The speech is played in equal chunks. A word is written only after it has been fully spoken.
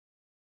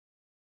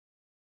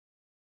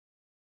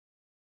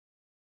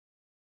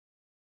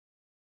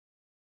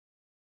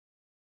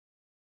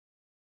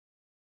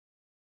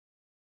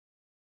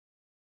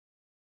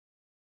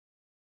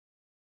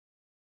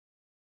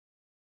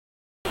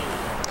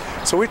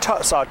So we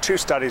saw two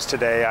studies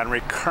today on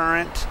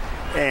recurrent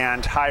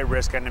and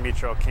high-risk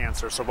endometrial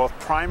cancer, so both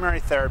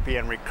primary therapy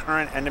and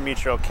recurrent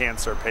endometrial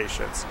cancer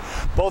patients.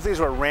 Both these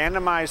were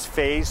randomized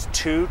phase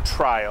 2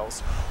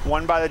 trials,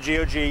 one by the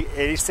GOG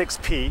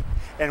 86P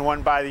and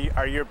one by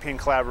our European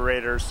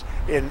collaborators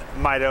in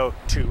MITO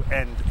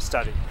END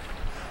study.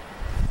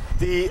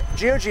 The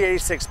GOG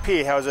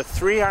 86P was a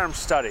 3-arm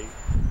study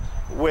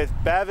with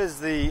Bev as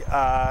the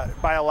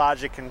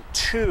biologic in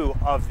 2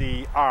 of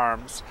the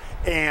arms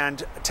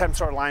and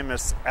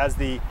temsirolimus as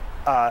the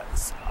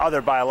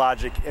other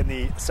biologic in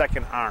the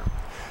 2nd arm.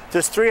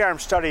 This 3-arm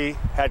study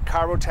had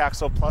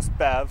carbotaxel plus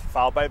Bev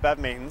followed by Bev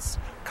maintenance,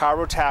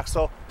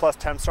 carbotaxel plus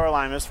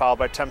temsirolimus followed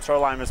by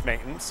temsirolimus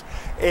maintenance,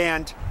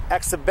 and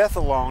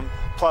exabithalone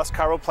plus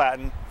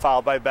carboplatin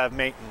followed by Bev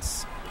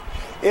maintenance.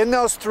 In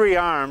those 3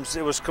 arms,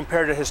 it was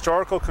compared to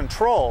historical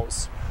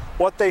controls.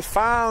 What they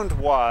found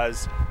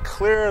was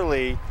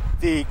clearly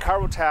the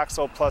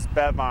carbotaxel plus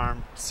Bev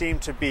arm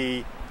seemed to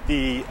be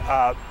the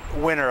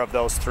winner of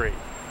those 3.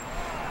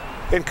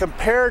 In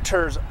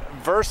comparators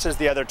versus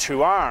the other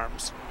 2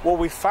 arms, what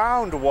we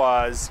found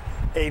was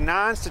a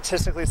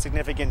non-statistically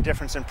significant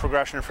difference in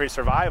progression-free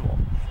survival.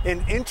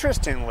 And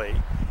interestingly,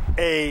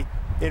 an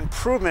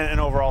improvement in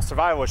overall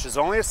survival, which is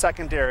only a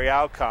secondary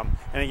outcome,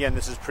 and again,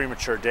 this is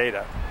premature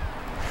data.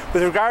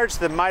 With regards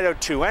to the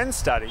MITO END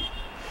study,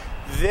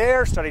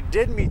 their study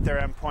did meet their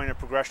endpoint of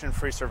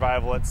progression-free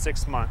survival at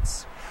 6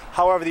 months.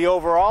 However, the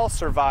overall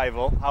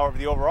survival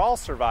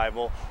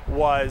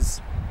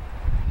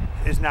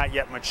is not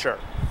yet mature.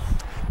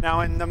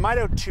 Now, in the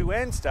MITO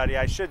END study,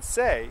 I should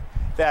say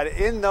that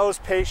in those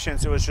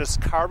patients, it was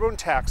just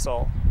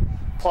carbotaxel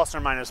plus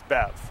or minus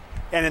Bev.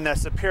 And in the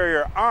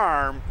superior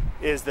arm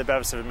is the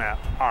bevacizumab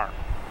arm.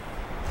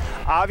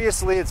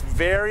 Obviously, it's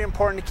very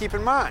important to keep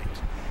in mind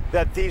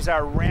that these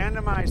are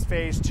randomized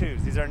phase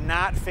 2s. These are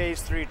not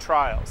phase 3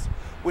 trials.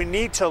 We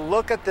need to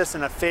look at this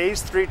in a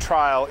phase 3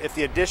 trial if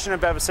the addition of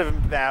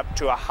bevacizumab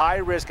to a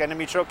high-risk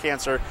endometrial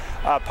cancer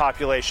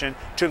population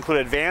to include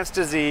advanced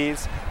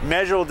disease,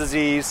 measurable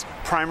disease,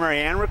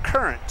 primary and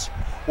recurrent,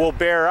 will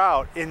bear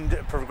out in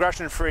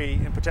progression-free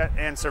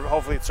and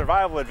hopefully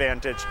survival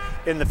advantage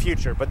in the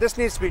future. But this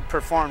needs to be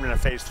performed in a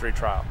phase 3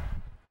 trial.